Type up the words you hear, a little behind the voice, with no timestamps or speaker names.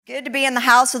Good to be in the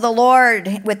house of the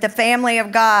Lord with the family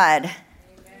of God. Amen.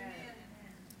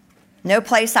 No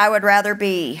place I would rather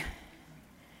be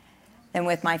than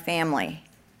with my family.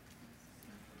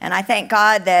 And I thank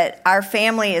God that our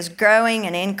family is growing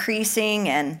and increasing,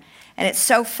 and it's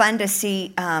so fun to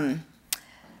see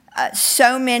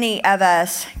so many of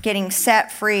us getting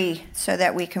set free so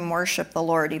that we can worship the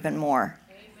Lord even more.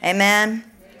 Amen?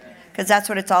 Because that's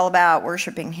what it's all about,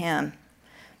 worshiping Him.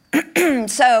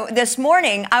 So this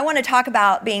morning, I want to talk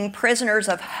about being prisoners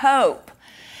of hope.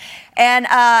 And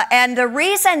the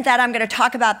reason that I'm going to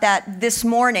talk about that this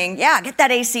morning, get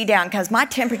that AC down because my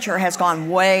temperature has gone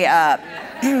way up,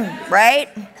 right?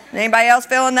 Anybody else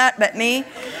feeling that but me?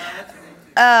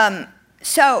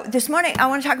 So this morning, I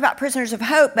want to talk about prisoners of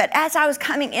hope. But as I was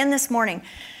coming in this morning,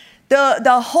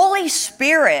 the Holy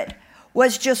Spirit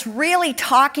was just really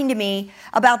talking to me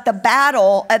about the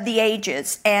battle of the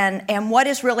ages and what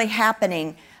is really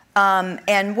happening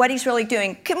and what He's really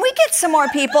doing. Can we get some more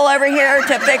people over here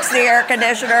to fix the air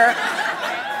conditioner?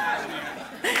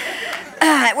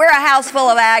 We're a house full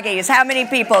of Aggies. How many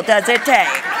people does it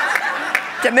take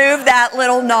to move that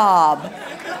little knob?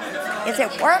 Is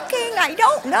it working? I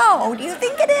don't know. Do you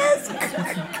think it is?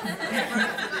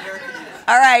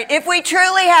 All right, if we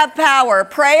truly have power,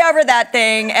 pray over that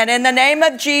thing, and in the name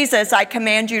of Jesus, I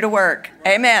command you to work.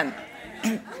 Amen.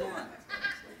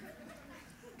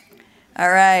 All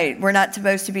right, we're not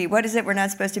supposed to be, what is it? We're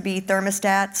not supposed to be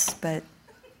thermostats, but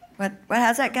what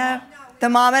how's that go?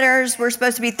 Thermometers, we're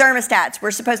supposed to be thermostats.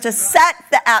 We're supposed to set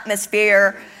the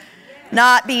atmosphere,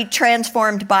 not be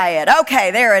transformed by it.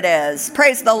 Okay, there it is.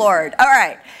 Praise the Lord. All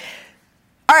right.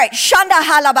 Shanda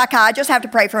halabaka. I just have to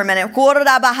pray for a minute.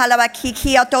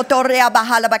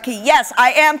 Yes,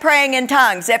 I am praying in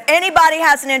tongues. If anybody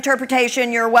has an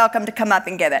interpretation, you're welcome to come up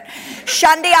and give it.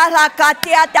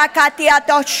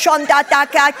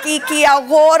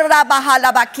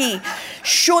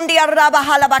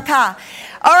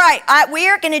 All right, we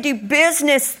are going to do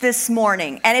business this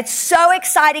morning, and it's so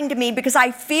exciting to me because I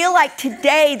feel like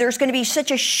today there's going to be such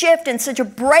a shift and such a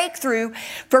breakthrough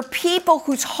for people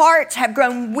whose hearts have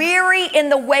grown weary in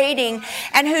the waiting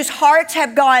and whose hearts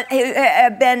have gotten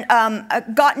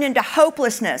into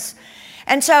hopelessness.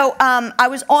 And so I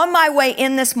was on my way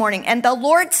in this morning, and the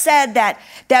Lord said that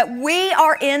we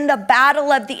are in the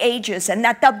battle of the ages and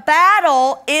that the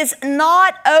battle is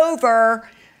not over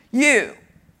you.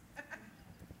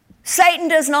 Satan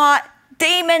does not,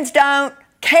 demons don't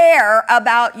care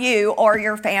about you or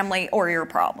your family or your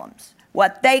problems.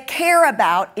 What they care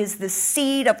about is the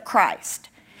seed of Christ.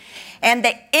 And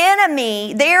the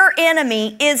enemy, their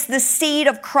enemy, is the seed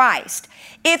of Christ.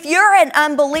 If you're an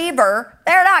unbeliever,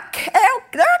 they're not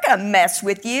going to mess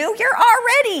with you. They've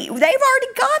already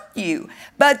got you.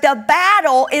 But the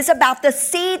battle is about the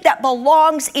seed that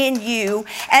belongs in you.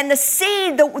 And the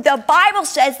seed, the Bible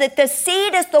says that the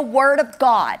seed is the Word of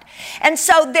God. And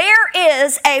so there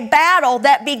is a battle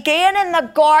that began in the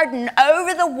garden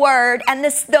over the Word. And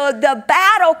the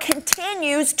battle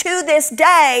continues to this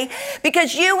day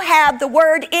because you have the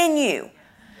Word in you.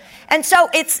 And so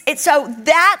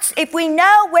that's, if we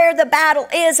know where the battle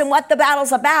is and what the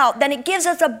battle's about, then it gives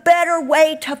us a better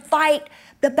way to fight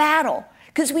the battle.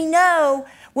 Because we know,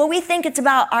 we think it's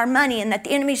about our money and that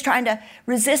the enemy's trying to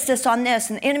resist us on this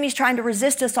and the enemy's trying to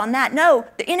resist us on that. No,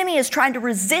 the enemy is trying to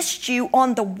resist you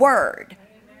on the Word.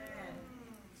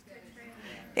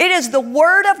 It is the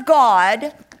Word of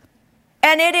God,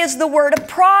 and it is the word of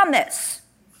promise.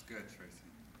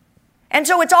 And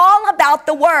so it's all about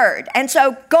the Word. And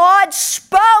so God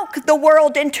spoke the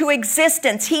world into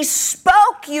existence. He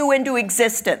spoke you into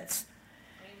existence.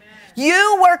 Amen.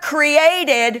 You were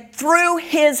created through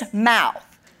His mouth.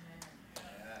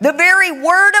 The very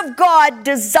Word of God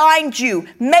designed you,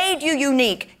 made you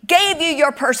unique, gave you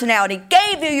your personality,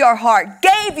 gave you your heart,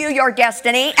 gave you your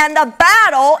destiny, and the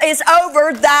battle is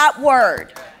over that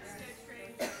Word.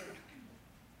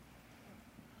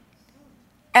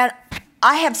 And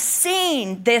I have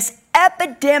seen this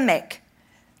epidemic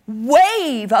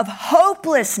wave of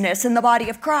hopelessness in the body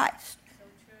of Christ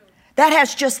that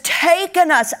has just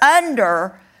taken us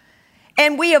under,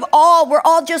 and we're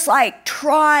all just like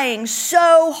trying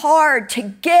so hard to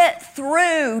get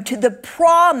through to the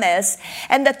promise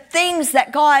and the things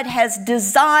that God has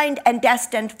designed and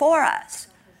destined for us.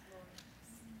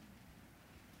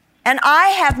 And I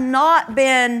have not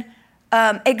been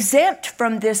exempt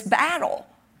from this battle.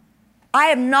 I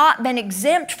have not been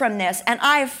exempt from this, and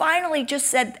I have finally just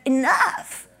said,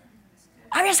 enough.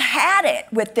 I just had it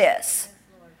with this.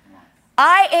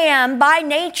 I am, by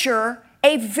nature,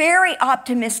 a very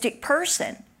optimistic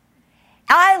person.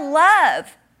 I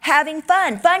love having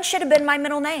fun. Fun should have been my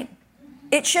middle name.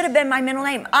 It should have been my middle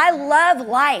name. I love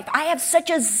life. I have such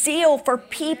a zeal for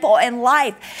people and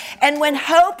life. And when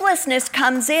hopelessness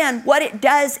comes in, what it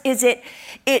does is it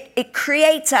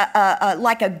creates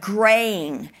like a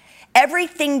graying.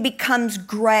 Everything becomes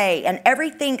gray, and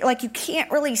everything, like you can't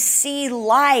really see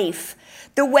life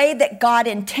the way that God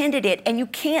intended it, and you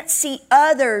can't see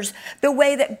others the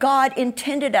way that God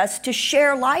intended us to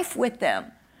share life with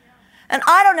them. And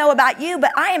I don't know about you,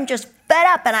 but I am just fed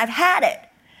up, and I've had it.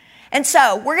 And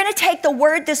so we're going to take the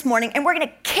word this morning, and we're going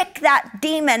to kick that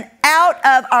demon out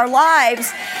of our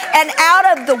lives and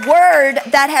out of the word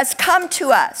that has come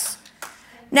to us.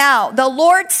 Now, the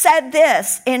Lord said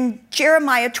this in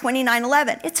Jeremiah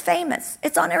 29:11. It's famous.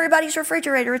 It's on everybody's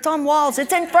refrigerator. It's on walls.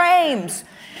 It's in frames.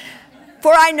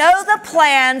 For I know the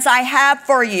plans I have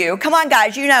for you. Come on,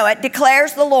 guys, you know it.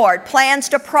 Declares the Lord. Plans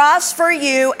to prosper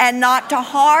you and not to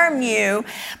harm you.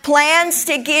 Plans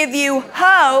to give you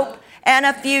hope and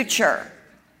a future.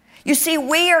 You see,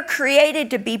 we are created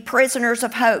to be prisoners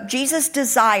of hope. Jesus'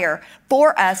 desire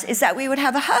for us is that we would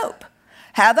have a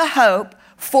hope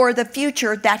for the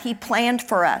future that he planned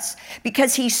for us,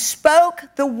 because he spoke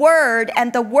the word,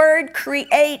 and the word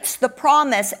creates the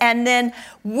promise, and then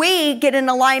we get in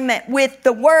alignment with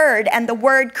the word, and the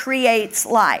word creates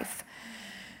life.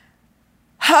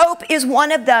 Hope is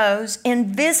one of those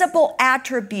invisible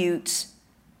attributes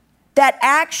that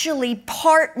actually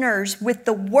partners with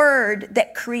the word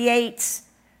that creates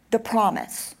the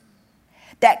promise,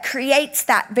 that creates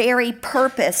that very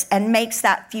purpose and makes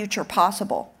that future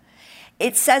possible.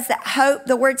 It says that hope,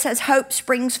 the word says hope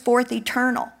springs forth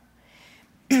eternal.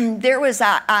 There was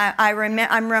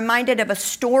I'm reminded of a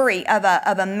story of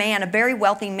a man, a very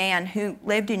wealthy man who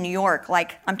lived in New York,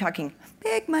 like I'm talking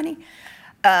big money.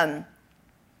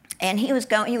 And he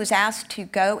was asked to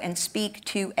go and speak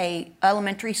to a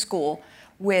elementary school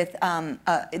with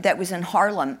that was in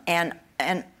Harlem, and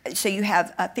so you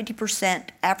have 50%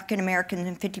 African Americans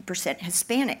and 50%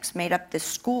 Hispanics made up this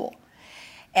school,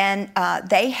 and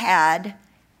they had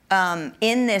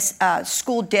in this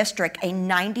school district a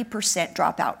 90%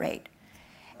 dropout rate,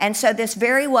 and so this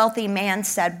very wealthy man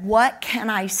said, "What can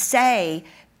I say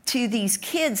to these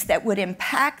kids that would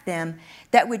impact them,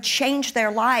 that would change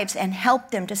their lives and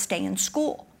help them to stay in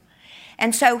school?"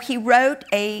 And so he wrote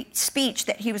a speech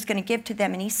that he was going to give to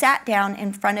them, and he sat down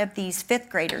in front of these fifth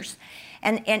graders,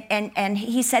 and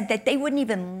he said that they wouldn't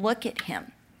even look at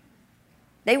him.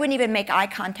 They wouldn't even make eye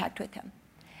contact with him.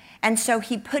 And so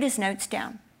he put his notes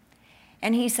down,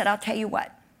 and he said, "I'll tell you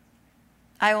what,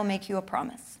 I will make you a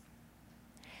promise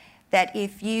that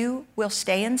if you will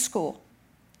stay in school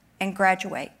and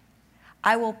graduate,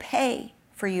 I will pay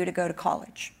for you to go to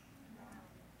college.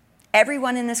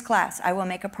 Everyone in this class, I will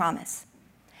make a promise."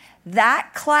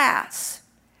 That class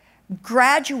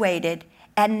graduated,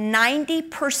 and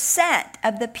 90%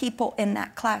 of the people in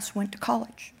that class went to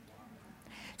college.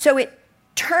 So it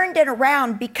turned it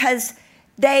around, because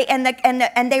they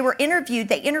were interviewed.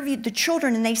 They interviewed the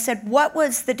children, and they said, "What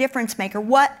was the difference maker?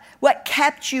 What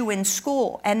kept you in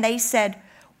school?" And they said,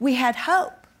 "We had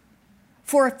hope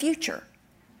for a future."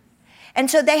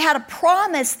 And so they had a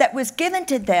promise that was given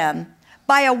to them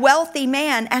by a wealthy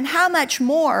man. And how much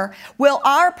more will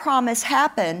our promise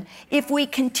happen if we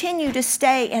continue to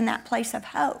stay in that place of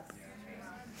hope?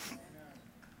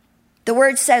 The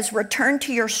word says, "Return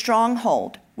to your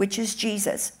stronghold, which is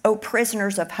Jesus, O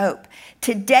prisoners of hope.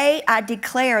 Today I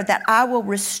declare that I will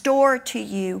restore to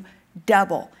you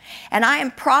double." And I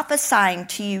am prophesying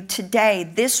to you today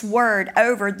this word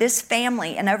over this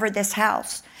family and over this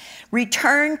house.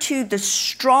 Return to the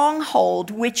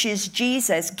stronghold, which is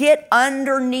Jesus. Get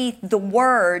underneath the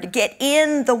word. Get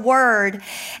in the word.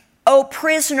 O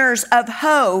prisoners of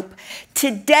hope,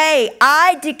 today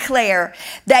I declare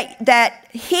that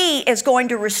he is going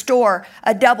to restore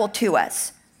a double to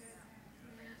us.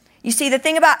 You see, the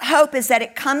thing about hope is that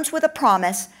it comes with a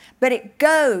promise, but it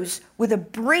goes with a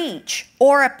breach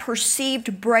or a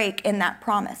perceived break in that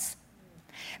promise.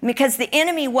 Because the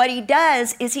enemy, what he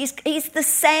does is he's the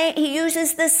same. He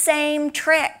uses the same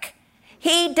trick.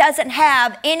 He doesn't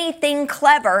have anything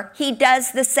clever. He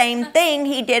does the same thing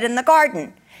he did in the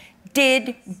garden.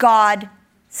 Did God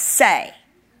say?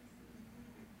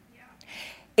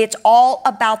 It's all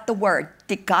about the word.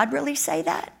 Did God really say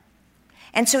that?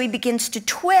 And so he begins to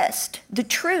twist the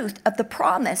truth of the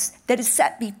promise that is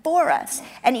set before us.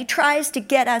 And he tries to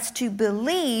get us to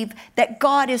believe that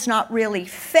God is not really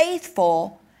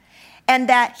faithful and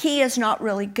that he is not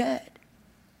really good.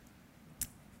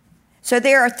 So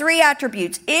there are three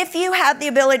attributes. If you have the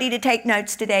ability to take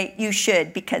notes today, you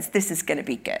should, because this is going to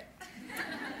be good.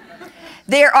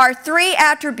 There are 3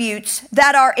 attributes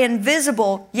that are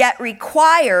invisible yet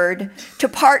required to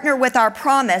partner with our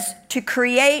promise to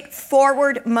create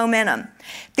forward momentum.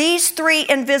 These 3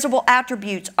 invisible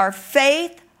attributes are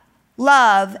faith,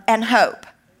 love, and hope.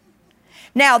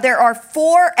 Now, there are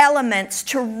 4 elements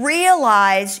to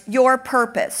realize your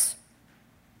purpose.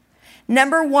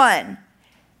 Number 1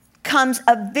 comes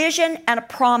a vision and a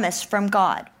promise from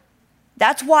God.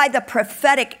 That's why the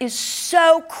prophetic is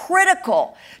so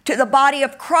critical to the body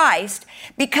of Christ,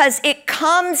 because it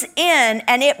comes in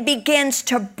and it begins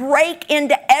to break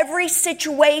into every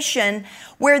situation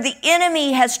where the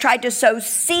enemy has tried to sow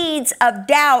seeds of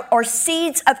doubt or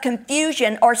seeds of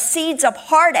confusion or seeds of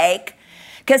heartache,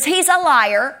 because he's a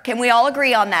liar. Can we all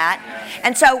agree on that?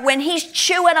 And so when he's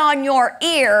chewing on your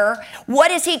ear, what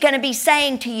is he going to be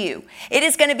saying to you? It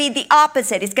is going to be the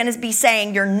opposite. It's going to be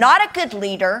saying, you're not a good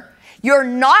leader. You're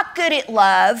not good at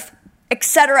love,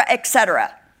 etc.,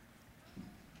 etc.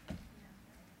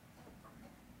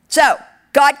 So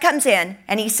God comes in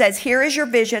and he says, here is your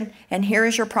vision and here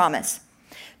is your promise.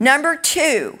 Number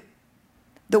 2,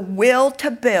 the will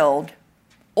to build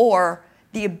or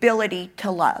the ability to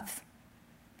love.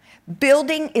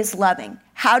 Building is loving.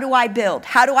 How do I build?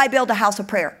 How do I build a house of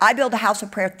prayer? I build a house of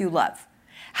prayer through love.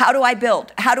 How do I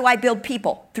build? How do I build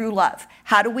people? Through love.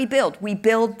 How do we build? We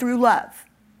build through love.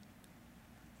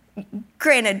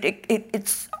 Granted,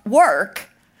 it's work,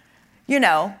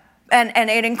 and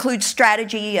it includes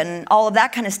strategy and all of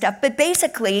that kind of stuff. But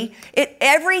basically,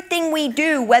 everything we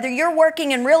do, whether you're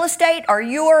working in real estate or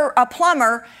you're a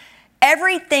plumber,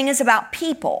 everything is about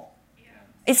people.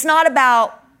 It's not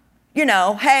about,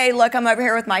 hey, look, I'm over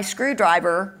here with my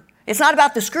screwdriver. It's not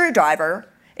about the screwdriver.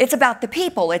 It's about the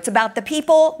people. It's about the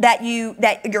people that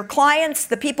your clients,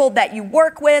 the people that you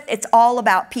work with. It's all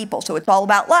about people. So it's all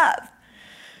about love.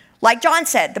 Like John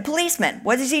said, the policeman,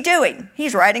 what is he doing?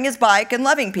 He's riding his bike and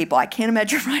loving people. I can't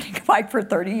imagine riding a bike for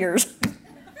 30 years.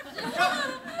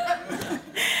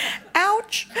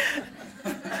 Ouch.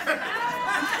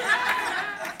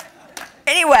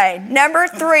 Anyway, number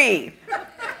 3.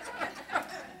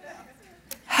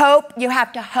 Hope. You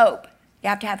have to hope. You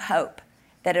have to have hope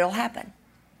that it'll happen.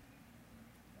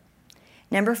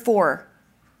 Number 4,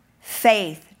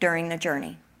 faith during the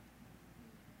journey.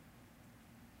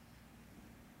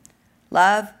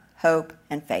 Love, hope,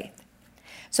 and faith.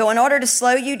 So in order to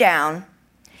slow you down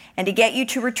and to get you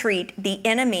to retreat, the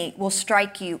enemy will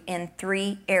strike you in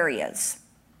 3 areas.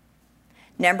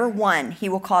 Number 1, he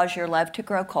will cause your love to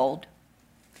grow cold.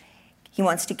 He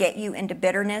wants to get you into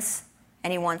bitterness,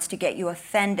 and he wants to get you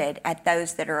offended at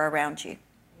those that are around you.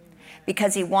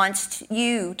 Because he wants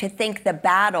you to think the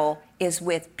battle is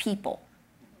with people.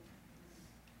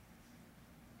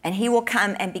 And he will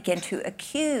come and begin to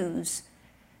accuse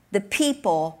the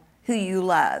people who you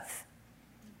love.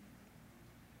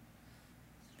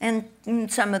 And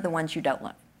some of the ones you don't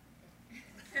love.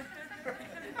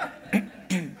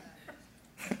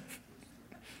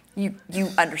 You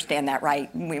understand that,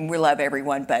 right? We love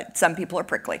everyone, but some people are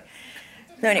prickly.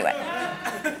 So anyway.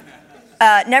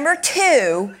 Number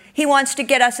 2, he wants to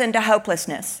get us into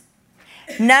hopelessness.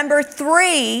 Number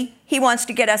 3, he wants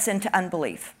to get us into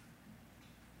unbelief.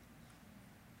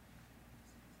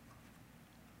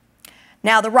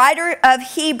 Now, the writer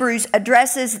of Hebrews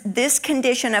addresses this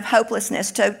condition of hopelessness.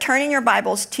 So turn in your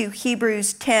Bibles to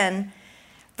Hebrews 10,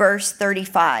 verse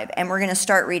 35, and we're going to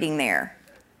start reading there.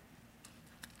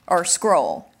 Or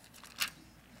scroll.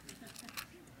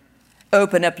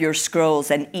 Open up your scrolls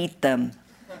and eat them.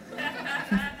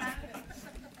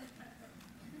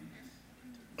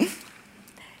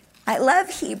 I love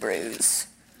Hebrews.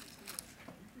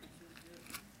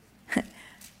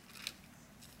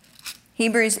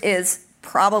 Hebrews is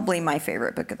probably my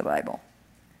favorite book of the Bible.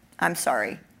 I'm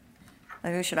sorry.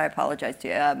 Who should I apologize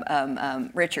to?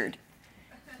 Richard.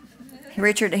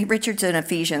 Richard's an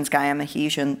Ephesians guy. I'm a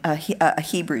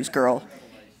Hebrews girl.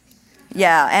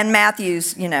 Yeah, and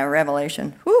Matthew's,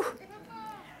 Revelation. Whew.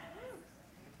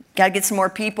 Got to get some more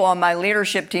people on my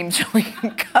leadership team so we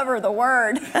can cover the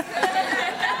word.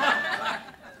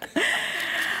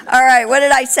 All right, what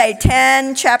did I say?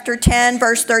 Chapter 10,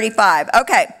 verse 35.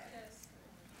 Okay.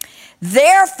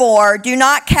 Therefore, do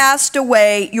not cast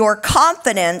away your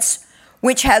confidence,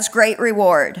 which has great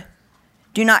reward.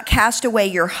 Do not cast away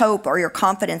your hope or your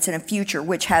confidence in a future,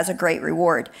 which has a great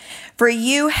reward. For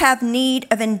you have need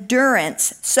of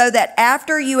endurance, so that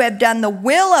after you have done the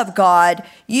will of God,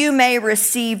 you may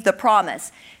receive the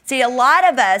promise. See, a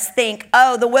lot of us think,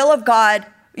 the will of God,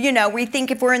 we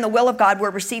think if we're in the will of God, we're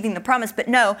receiving the promise. But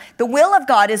no, the will of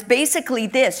God is basically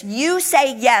this. You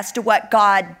say yes to what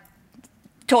God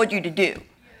told you to do.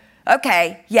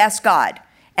 Okay, yes, God.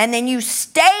 and then you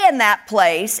stay in that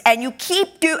place and you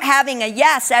keep having a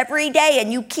yes every day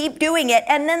and you keep doing it,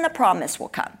 and then the promise will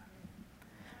come.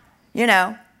 You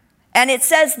know, and it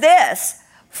says this,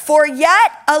 for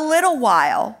yet a little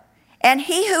while, and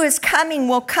he who is coming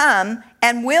will come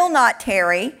and will not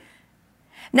tarry.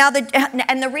 Now,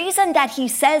 the reason that he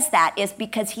says that is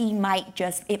because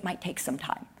it might take some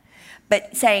time.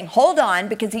 But saying, hold on,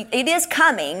 because it is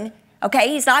coming, okay?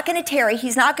 He's not going to tarry.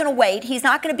 He's not going to wait. He's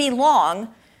not going to be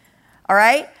long, all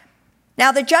right?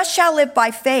 Now, the just shall live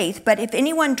by faith, but if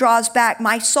anyone draws back,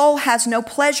 my soul has no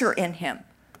pleasure in him.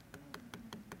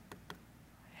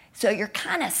 So you're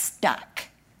kind of stuck.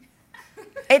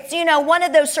 It's, one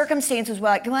of those circumstances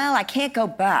where I can't go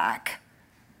back,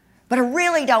 but I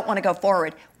really don't want to go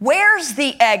forward. Where's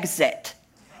the exit?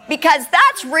 Because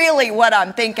that's really what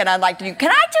I'm thinking I'd like to do.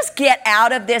 Can I just get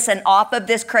out of this and off of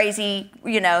this crazy,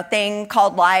 thing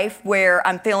called life where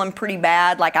I'm feeling pretty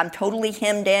bad, like I'm totally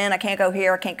hemmed in. I can't go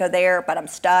here, I can't go there, but I'm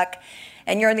stuck.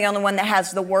 And you're the only one that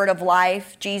has the word of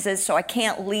life, Jesus, so I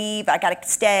can't leave. I got to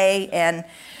stay.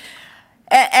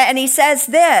 And he says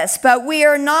this, but we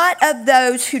are not of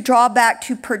those who draw back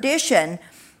to perdition,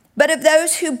 but of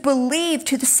those who believe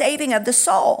to the saving of the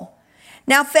soul.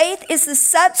 Now, faith is the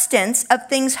substance of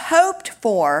things hoped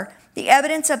for, the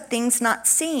evidence of things not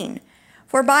seen.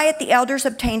 For by it the elders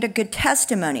obtained a good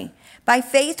testimony. By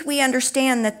faith we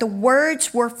understand that the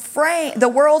worlds were framed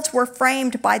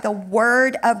by the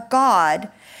word of God,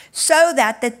 so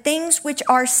that the things which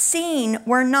are seen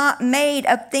were not made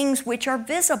of things which are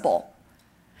visible.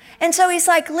 And so he's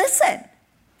like, listen,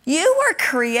 you were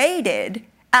created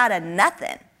out of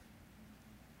nothing.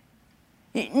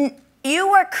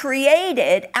 You were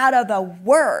created out of a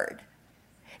word.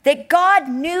 That God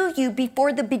knew you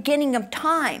before the beginning of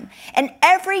time. And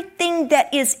everything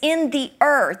that is in the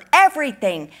earth,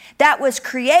 everything that was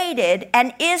created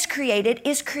and is created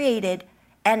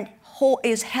and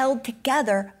is held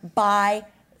together by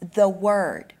the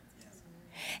word.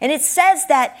 And it says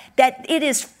that it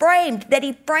is framed, that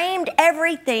he framed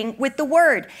everything with the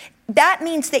word. That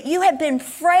means that you have been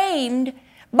framed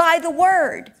by the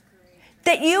word.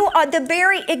 That you are, the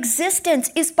very existence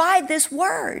is by this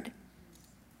word.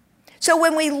 So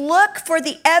when we look for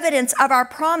the evidence of our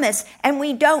promise and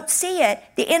we don't see it,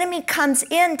 the enemy comes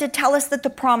in to tell us that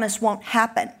the promise won't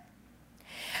happen.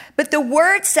 But the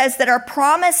word says that our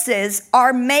promises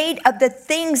are made of the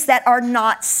things that are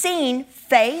not seen,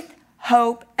 faith,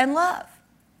 hope, and love.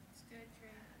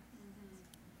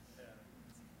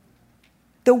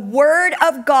 The word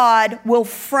of God will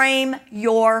frame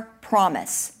your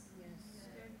promise.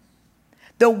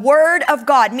 The word of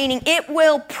God, meaning it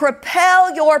will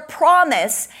propel your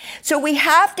promise. So we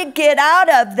have to get out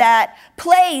of that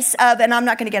place of, and I'm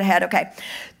not going to get ahead, okay.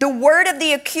 The word of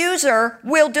the accuser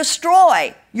will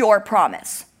destroy your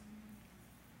promise.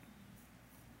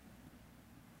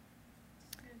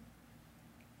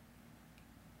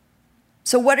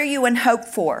 So what are you in hope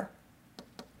for?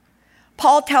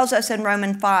 Paul tells us in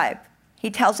Romans 5, he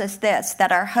tells us this,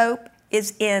 that our hope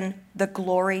is in the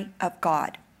glory of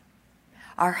God.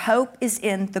 Our hope is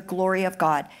in the glory of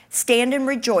God. Stand and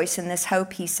rejoice in this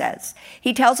hope, he says.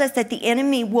 He tells us that the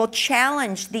enemy will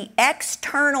challenge the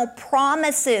external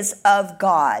promises of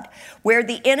God, where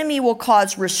the enemy will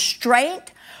cause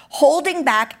restraint, holding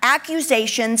back,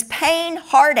 accusations, pain,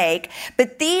 heartache,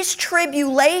 but these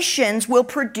tribulations will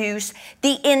produce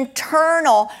the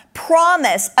internal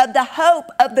promise of the hope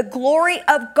of the glory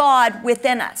of God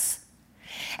within us.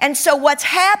 And so what's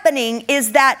happening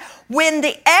is that when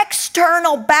the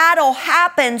external battle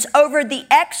happens over the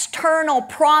external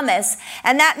promise,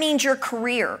 and that means your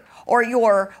career or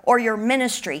your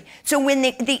ministry. So when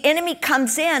the enemy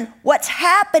comes in, what's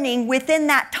happening within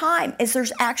that time is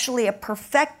there's actually a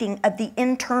perfecting of the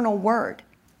internal word.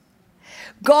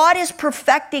 God is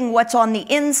perfecting what's on the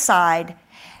inside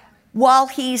while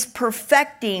he's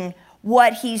perfecting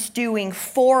what he's doing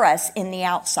for us in the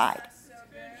outside.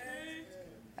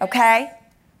 Okay?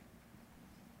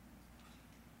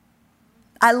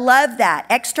 I love that.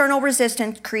 External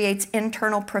resistance creates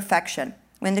internal perfection.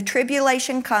 When the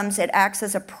tribulation comes, it acts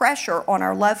as a pressure on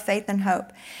our love, faith, and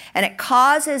hope. And it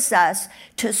causes us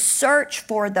to search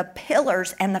for the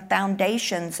pillars and the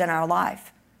foundations in our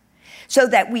life so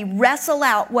that we wrestle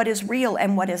out what is real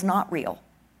and what is not real,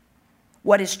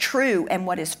 what is true and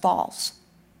what is false.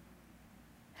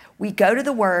 We go to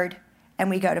the Word and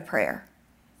we go to prayer.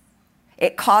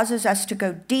 It causes us to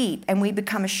go deep, and we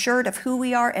become assured of who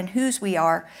we are and whose we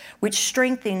are, which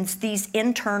strengthens these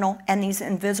internal and these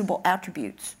invisible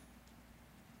attributes.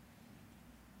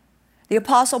 The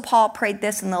Apostle Paul prayed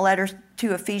this in the letter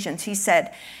to Ephesians. He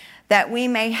said that we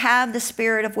may have the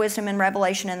spirit of wisdom and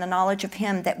revelation and the knowledge of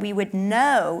him, that we would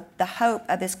know the hope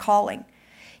of his calling.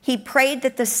 He prayed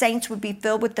that the saints would be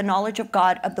filled with the knowledge of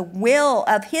God, of the will,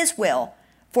 of his will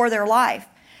for their life.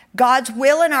 God's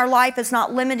will in our life is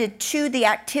not limited to the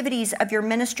activities of your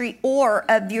ministry or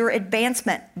of your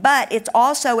advancement, but it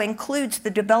also includes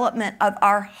the development of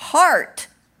our heart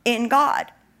in God.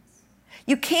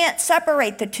 You can't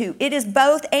separate the two. It is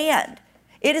both and.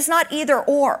 It is not either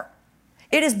or.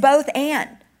 It is both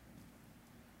and.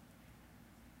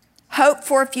 Hope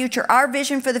for a future. Our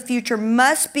vision for the future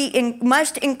must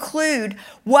include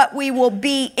what we will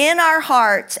be in our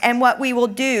hearts and what we will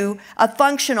do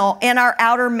functional in our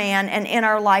outer man and in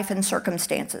our life and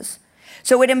circumstances.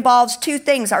 So it involves two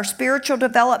things, our spiritual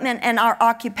development and our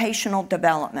occupational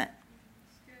development.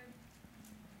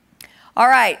 All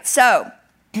right, so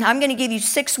I'm going to give you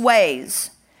 6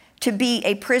 ways to be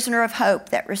a prisoner of hope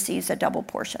that receives a double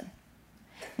portion.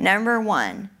 Number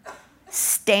 1,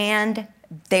 stand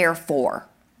therefore.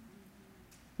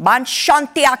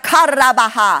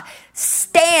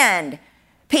 Stand,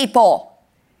 people.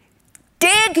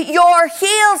 Dig your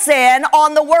heels in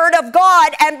on the word of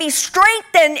God and be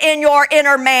strengthened in your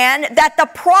inner man, that the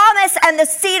promise and the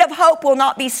seed of hope will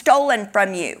not be stolen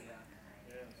from you.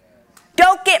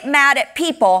 Don't get mad at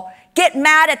people. Get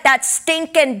mad at that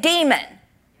stinking demon.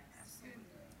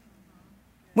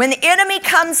 When the enemy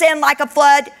comes in like a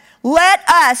flood, let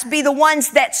us be the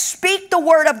ones that speak the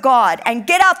word of God and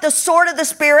get out the sword of the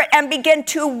Spirit and begin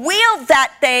to wield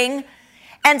that thing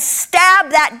and stab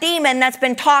that demon that's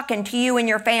been talking to you and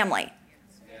your family.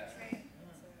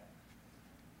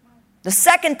 The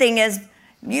second thing is,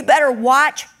 you better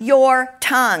watch your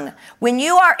tongue. When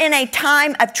you are in a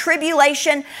time of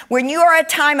tribulation, when you are in a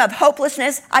time of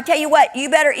hopelessness, I tell you what, you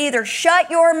better either shut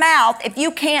your mouth if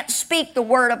you can't speak the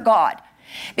word of God.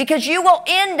 Because you will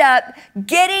end up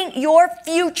getting your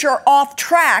future off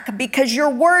track because your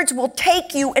words will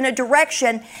take you in a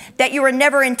direction that you were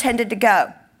never intended to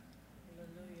go.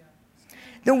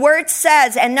 The word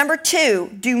says, and number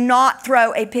 2, do not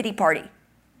throw a pity party.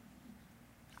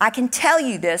 I can tell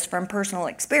you this from personal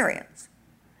experience.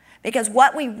 Because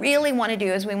what we really want to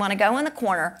do is we want to go in the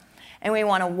corner and we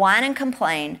want to whine and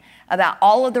complain about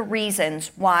all of the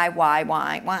reasons why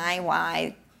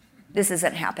this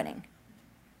isn't happening.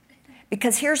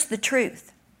 Because here's the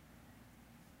truth.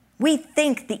 We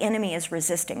think the enemy is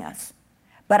resisting us,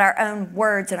 but our own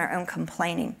words and our own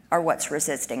complaining are what's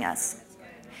resisting us.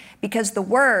 Because the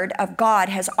word of God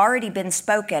has already been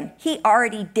spoken. He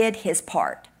already did his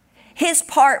part. His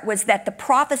part was that the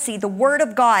prophecy, the word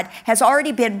of God, has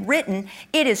already been written.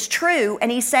 It is true. And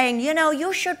he's saying,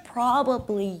 you should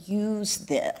probably use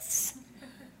this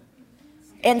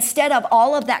instead of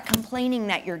all of that complaining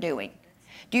that you're doing.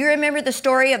 Do you remember the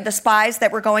story of the spies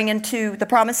that were going into the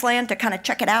promised land to kind of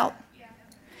check it out? Yeah.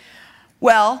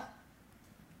 Well,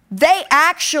 they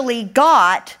actually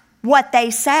got what they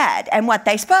said and what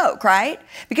they spoke, right?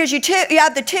 Because you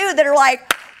have the two that are like,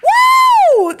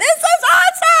 woo, this is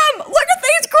awesome. Look at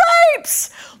these grapes.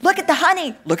 Look at the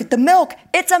honey. Look at the milk.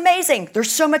 It's amazing.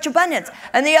 There's so much abundance.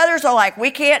 And the others are like,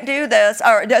 we can't do this.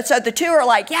 So the two are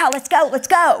like, yeah, let's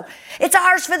go. It's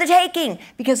ours for the taking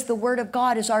because the word of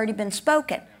God has already been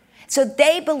spoken. So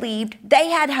they believed, they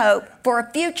had hope for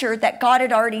a future that God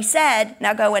had already said,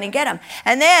 now go in and get them.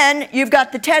 And then you've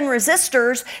got the 10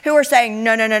 resistors who are saying,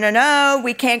 no,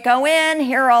 we can't go in.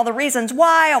 Here are all the reasons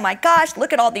why. Oh my gosh,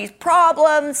 look at all these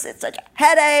problems. It's such a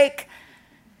headache,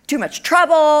 too much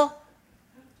trouble.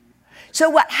 So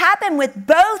what happened with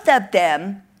both of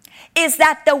them is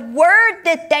that the word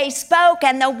that they spoke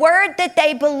and the word that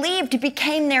they believed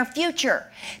became their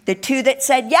future. The two that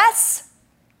said yes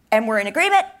and were in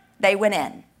agreement, they went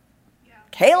in. Yeah.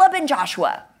 Caleb and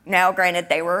Joshua. Now, granted,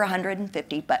 they were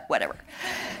 150, but whatever.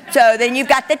 So then you've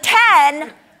got the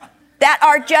 10 that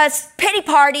are just pity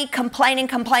party, complaining,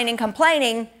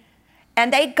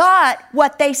 and they got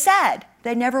what they said.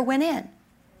 They never went in.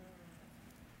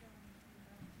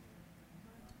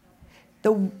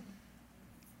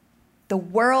 The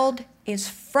world is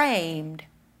framed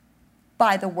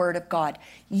by the word of God.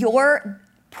 Your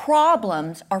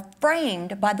problems are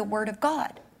framed by the word of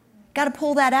God. Got to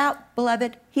pull that out,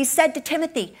 beloved. He said to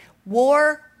Timothy,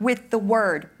 war with the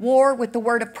word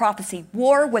of prophecy,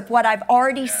 war with what I've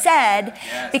already said,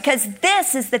 because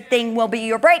this is the thing will be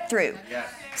your breakthrough. Yes.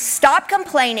 Stop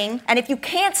complaining, and if you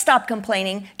can't stop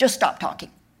complaining, just stop talking.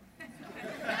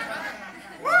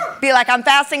 Be like, I'm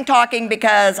fasting talking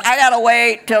because I got to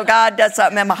wait till God does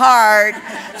something in my heart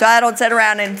so I don't sit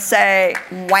around and say,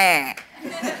 wah.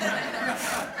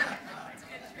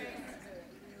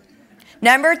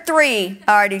 Number 3,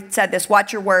 I already said this,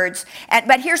 watch your words.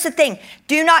 But here's the thing.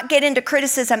 Do not get into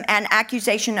criticism and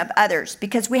accusation of others,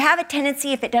 because we have a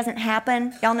tendency, if it doesn't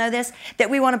happen, y'all know this, that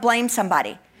we want to blame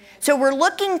somebody. So we're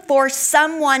looking for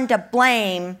someone to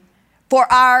blame for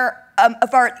our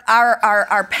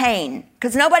pain.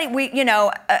 Because nobody,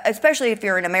 especially if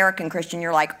you're an American Christian,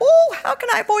 you're like, oh, how can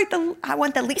I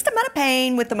want the least amount of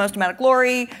pain with the most amount of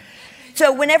glory.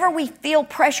 So whenever we feel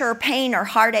pressure or pain or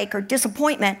heartache or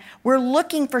disappointment, we're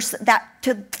looking for that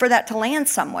to land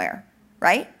somewhere,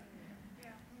 right? Yeah.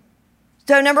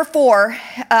 So number 4,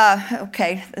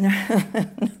 okay.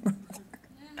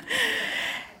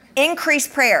 Increase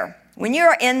prayer. When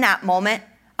you're in that moment,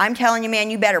 I'm telling you,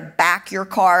 man, you better back your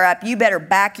car up. You better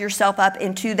back yourself up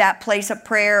into that place of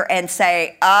prayer and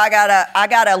say, I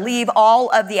gotta leave all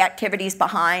of the activities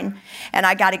behind, and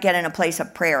I gotta get in a place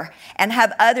of prayer and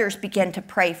have others begin to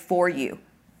pray for you.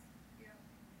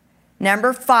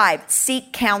 Number 5,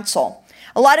 seek counsel.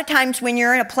 A lot of times when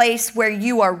you're in a place where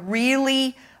you are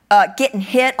really getting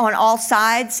hit on all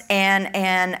sides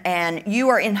and you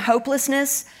are in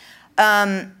hopelessness,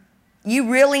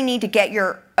 you really need to get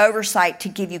your oversight to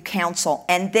give you counsel.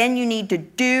 And then you need to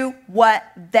do what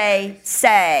they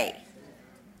say.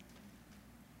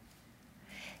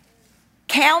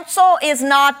 Counsel is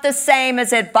not the same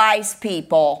as advice,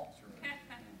 people.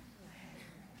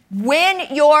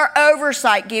 When your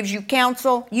oversight gives you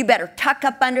counsel, you better tuck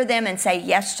up under them and say,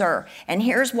 yes, sir. And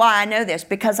here's why I know this,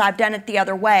 because I've done it the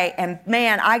other way. And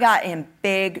man, I got in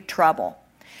big trouble.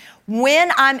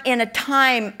 When I'm in a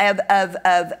time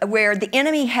of where the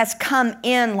enemy has come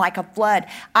in like a flood,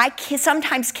 I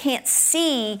sometimes can't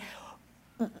see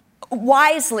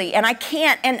wisely, and I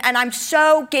can't, and I'm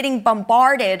so getting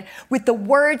bombarded with the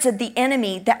words of the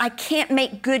enemy that I can't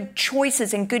make good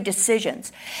choices and good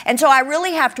decisions. And so I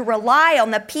really have to rely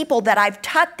on the people that I've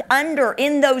tucked under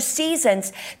in those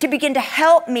seasons to begin to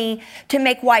help me to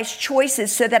make wise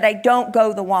choices so that I don't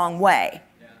go the wrong way.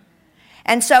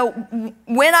 And so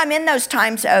when I'm in those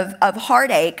times of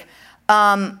heartache,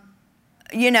 I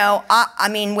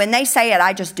mean, when they say it,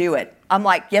 I just do it. I'm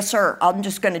like, yes, sir, I'm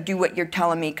just going to do what you're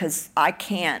telling me because I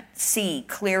can't see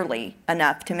clearly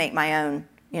enough to make my own,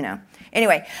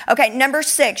 Anyway, okay, number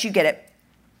 6, you get it.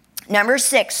 Number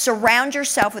 6, surround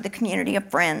yourself with a community of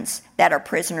friends that are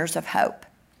prisoners of hope.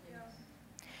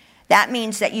 That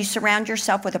means that you surround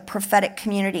yourself with a prophetic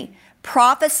community.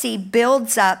 Prophecy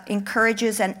builds up,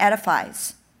 encourages, and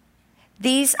edifies.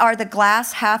 These are the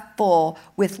glass half full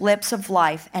with lips of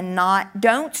life, and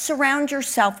don't surround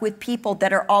yourself with people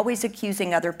that are always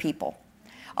accusing other people,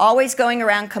 always going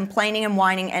around complaining and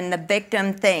whining and the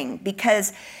victim thing,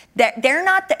 because they're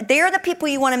the people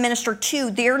you want to minister to.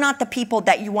 They're not the people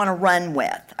that you want to run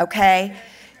with, okay?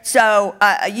 So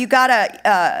you got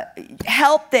to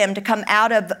help them to come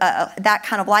out of that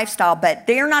kind of lifestyle, but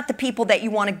they're not the people that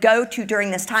you want to go to during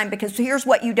this time, because here's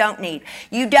what you don't need.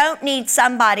 You don't need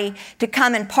somebody to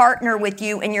come and partner with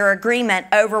you in your agreement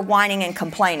over whining and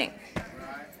complaining.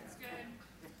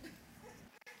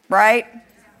 Right?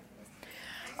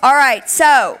 All right,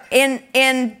 so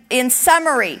in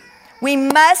summary, we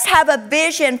must have a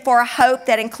vision for a hope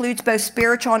that includes both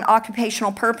spiritual and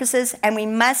occupational purposes, and we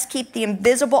must keep the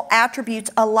invisible attributes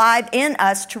alive in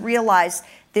us to realize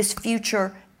this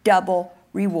future double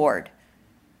reward.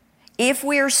 If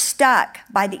we're stuck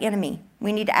by the enemy,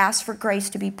 we need to ask for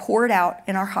grace to be poured out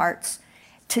in our hearts,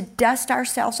 to dust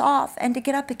ourselves off and to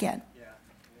get up again.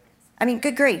 I mean,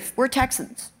 good grief, we're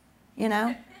Texans,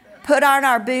 Put on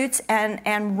our boots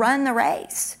and run the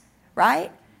race,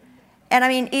 right? And I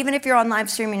mean, even if you're on live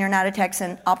stream and you're not a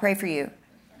Texan, I'll pray for you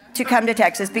to come to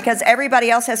Texas, because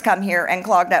everybody else has come here and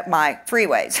clogged up my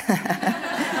freeways.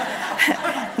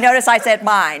 Notice I said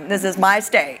mine. This is my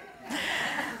state.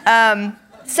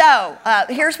 So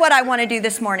here's what I want to do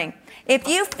this morning. If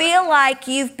you feel like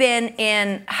you've been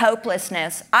in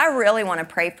hopelessness, I really want to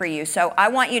pray for you. So I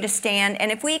want you to stand.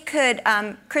 And if we could,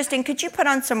 Kristen, could you put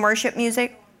on some worship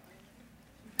music?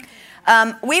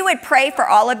 We would pray for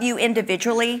all of you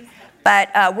individually. But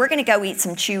we're going to go eat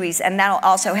some Chewies, and that'll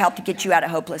also help to get you out of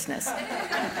hopelessness.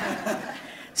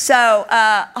 So,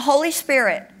 Holy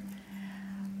Spirit.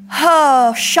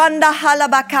 Oh, Shanda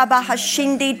halabaka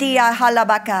bahashindi dia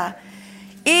halabaka.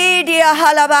 Idia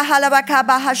halaba halabaka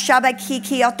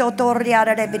bahashabakiki ototoria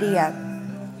rebidia.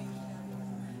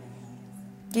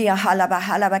 Dia halaba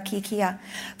halabakikia.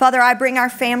 Father, I bring our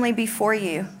family before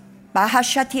you.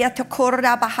 Bahashatia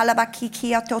tokorda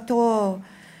bahalabakikia toto.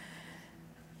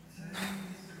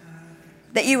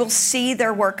 That you will see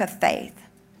their work of faith,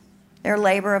 their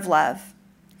labor of love,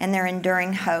 and their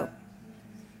enduring hope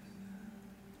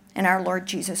in our Lord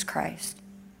Jesus Christ.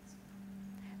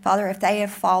 Father, if they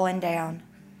have fallen down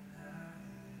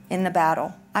in the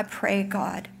battle, I pray,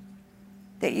 God,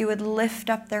 that you would lift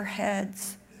up their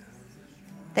heads,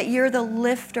 that you're the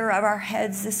lifter of our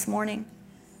heads this morning.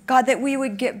 God, that we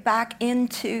would get back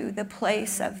into the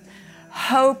place of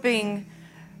hoping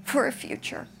for a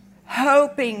future,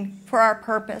 hoping for our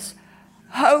purpose,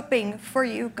 hoping for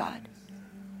you, God.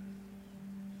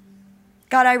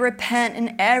 God, I repent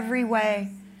in every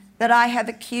way that I have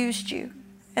accused you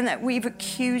and that we've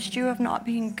accused you of not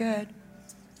being good.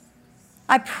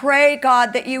 I pray,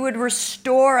 God, that you would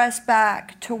restore us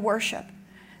back to worship.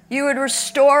 You would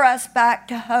restore us back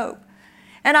to hope.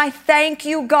 And I thank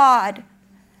you, God,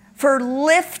 for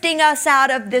lifting us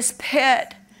out of this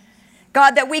pit.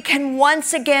 God, that we can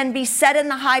once again be set in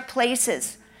the high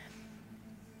places,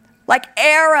 like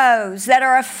arrows that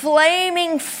are a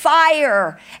flaming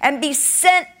fire, and be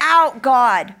sent out,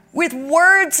 God, with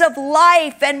words of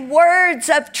life and words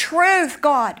of truth,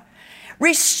 God.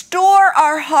 Restore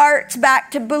our hearts back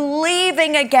to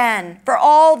believing again for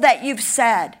all that you've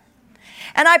said.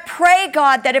 And I pray,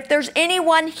 God, that if there's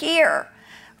anyone here,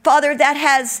 Father, that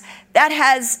has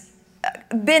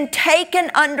been taken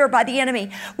under by the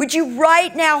enemy, would you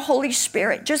right now, Holy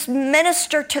Spirit, just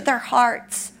minister to their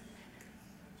hearts.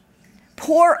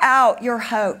 Pour out your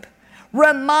hope.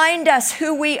 Remind us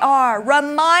who we are.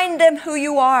 Remind them who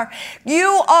you are.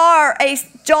 You are a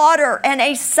daughter and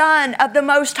a son of the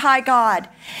Most High God.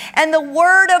 And the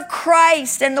word of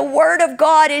Christ and the word of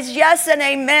God is yes and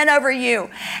amen over you.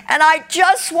 And I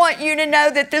just want you to know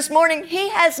that this morning he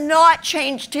has not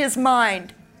changed his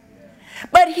mind.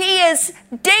 But he is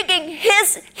digging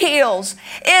his heels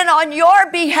in on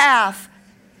your behalf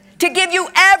to give you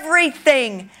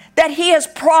everything that he has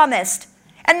promised.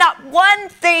 And not one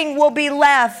thing will be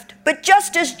left, but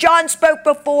just as John spoke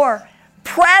before,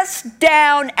 pressed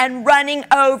down and running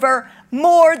over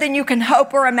more than you can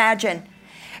hope or imagine.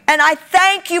 And I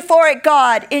thank you for it,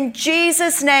 God. In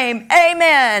Jesus' name,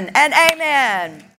 amen and amen.